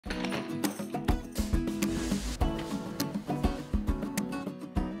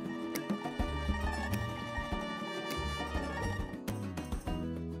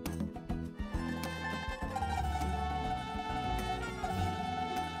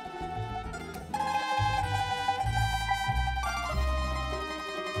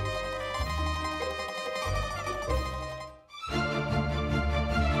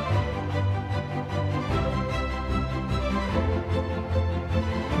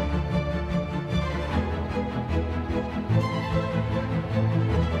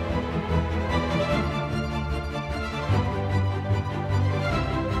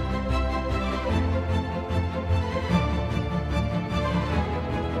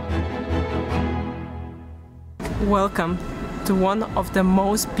Welcome to one of the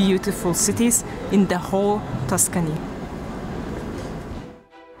most beautiful cities in the whole Tuscany.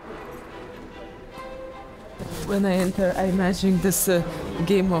 When I enter, I imagine this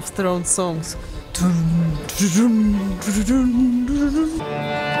Game of Thrones songs.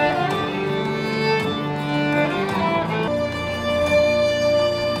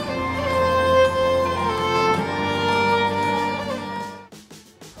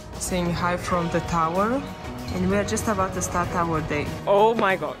 Saying hi from the tower, and we are just about to start our day. Oh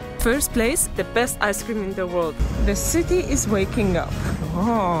my god. First place, the best ice cream in the world. The city is waking up.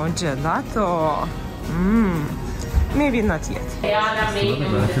 Oh, gelato. Maybe not yet. They are made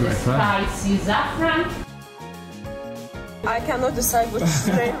with spicy saffron. I cannot decide which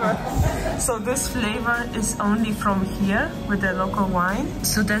flavor. So this flavor is only from here with the local wine.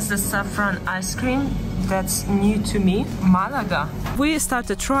 So that's the saffron ice cream. That's new to me. Malaga. We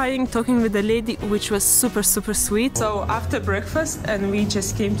started trying, talking with the lady, which was super sweet. So after breakfast, and we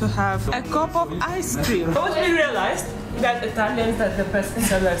just came to have a cup of ice cream. But we realized that Italians are the best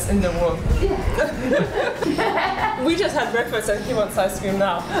sellers in the world. We just had breakfast and he wants ice cream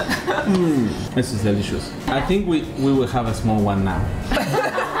now. This is delicious. I think we will have a small one now.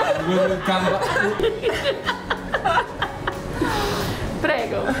 We will come back.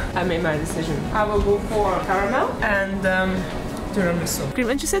 Prego. I made my decision. I will go for caramel and tiramisu.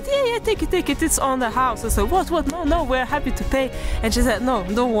 And she said, yeah, take it, it's on the house. I said, what, no, we're happy to pay. And she said, no,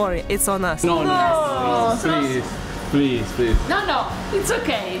 don't worry, it's on us. No. Please. No, it's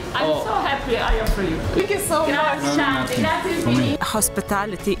okay. I'm so happy I offer you. Thank you so much. Grazie.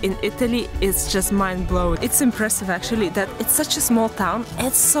 Hospitality in Italy is just mind-blowing. It's impressive actually that it's such a small town.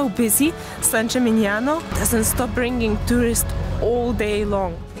 It's so busy. San Gimignano doesn't stop bringing tourists all day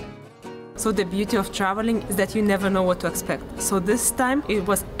long. So the beauty of traveling is that you never know what to expect. So this time it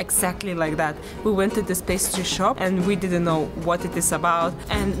was exactly like that. We went to this pastry shop and we didn't know what it is about,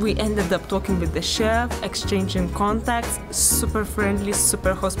 and we ended up talking with the chef, exchanging contacts, super friendly,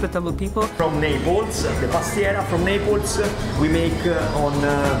 super hospitable people. From Naples, the pastiera from Naples, we make on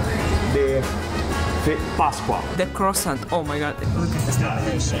the Pasqua. The croissant, oh my god, look at this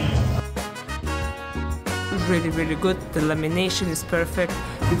lamination. Really good, the lamination is perfect.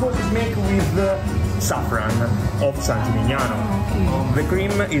 Because it's made with saffron of San Gimignano. The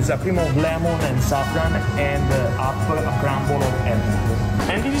cream is a cream of lemon and saffron, and up a crumble of apple.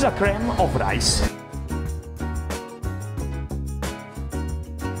 And this is a creme of rice.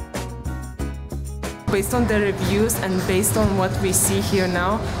 Based on the reviews and based on what we see here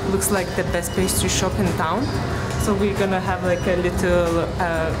now, looks like the best pastry shop in town. So we're gonna have like a little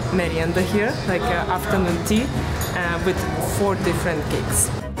merienda here, like afternoon tea with 4 different cakes.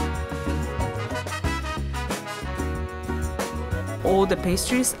 All the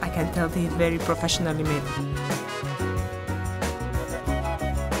pastries, I can tell they're very professionally made.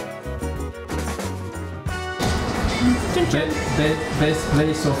 Best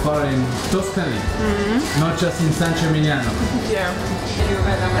place so far in Tuscany, not just in San Gimignano. Yeah.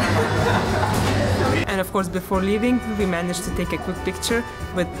 And of course, before leaving, we managed to take a quick picture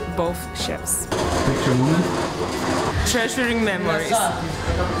with both chefs. Picture moment. Treasuring memories.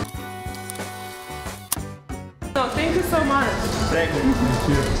 No, thank you so much. Prego. Thank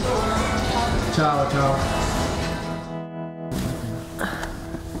you. Ciao.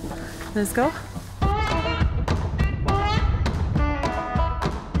 Let's go.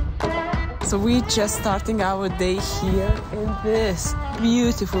 So we're just starting our day here in this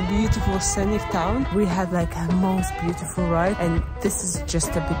beautiful scenic town. We had like a most beautiful ride, and this is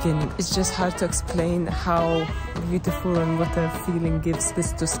just the beginning. It's just hard to explain how beautiful and what a feeling gives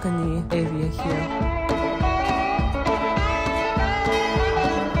this Tuscany area here.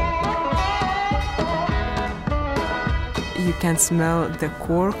 You can smell the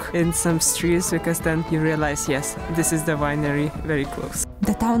cork in some streets, because then you realize, yes, this is the winery very close.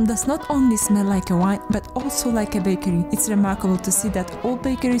 The town does not only smell like a wine, but also like a bakery. It's remarkable to see that all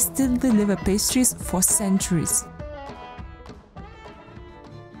bakeries still deliver pastries for centuries.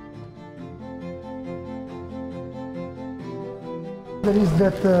 There is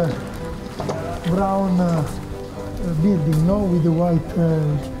that brown building, no, with the white...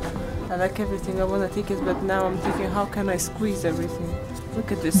 I like everything, I want to take it, but now I'm thinking, how can I squeeze everything? Look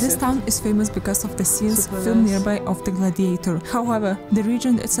at this. This town is famous because of the scenes filmed nearby of the Gladiator. However, the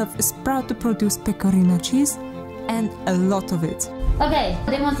region itself is proud to produce pecorino cheese, and a lot of it. Ok,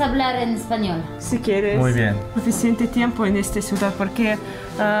 podemos hablar en español. Si quieres. Muy bien. Suficiente tiempo en esta ciudad porque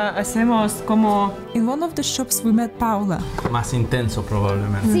hacemos como... In one of the shops we met Paula. Más intenso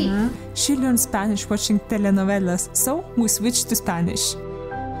probablemente. Sí. She learned Spanish watching telenovelas, so we switched to Spanish.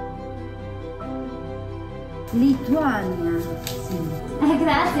 Lituania. Sí.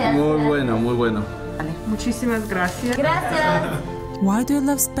 Gracias. Muy bueno, muy bueno. Muchísimas gracias. Gracias. Why do I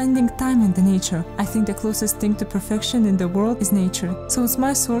love spending time in the nature? I think the closest thing to perfection in the world is nature. So it's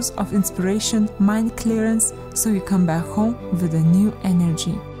my source of inspiration, mind clearance, so you come back home with a new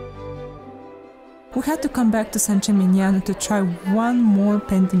energy. We had to come back to San Gimignano to try one more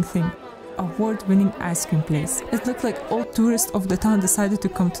pending thing. Award-winning ice cream place. It looked like all tourists of the town decided to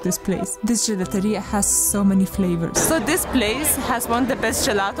come to this place. This gelateria has so many flavors. So this place has won the best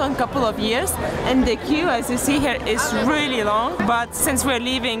gelato in a couple of years, and the queue, as you see here, is really long. But since we're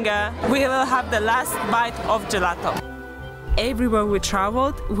leaving, we will have the last bite of gelato. Everywhere we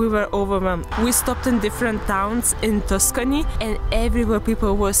traveled, we were overwhelmed. We stopped in different towns in Tuscany, and everywhere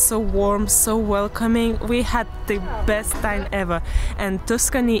people were so warm, so welcoming. We had the best time ever. And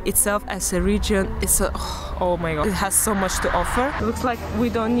Tuscany itself as a region is oh my god, it has so much to offer. It looks like we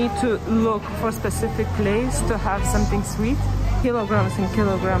don't need to look for a specific place to have something sweet. Kilograms and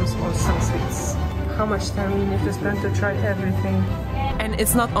kilograms of some sweets. How much time we need to spend to try everything. And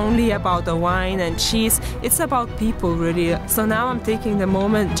it's not only about the wine and cheese, it's about people really. So now I'm taking the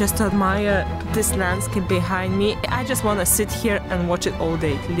moment just to admire this landscape behind me. I just want to sit here and watch it all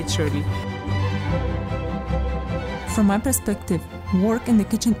day, literally. From my perspective, work in the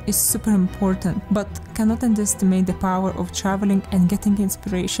kitchen is super important, but cannot underestimate the power of traveling and getting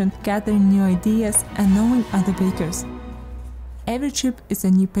inspiration, gathering new ideas and knowing other bakers. Every trip is a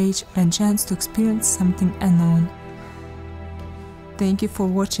new page and chance to experience something unknown. Thank you for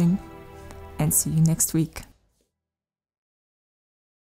watching and see you next week.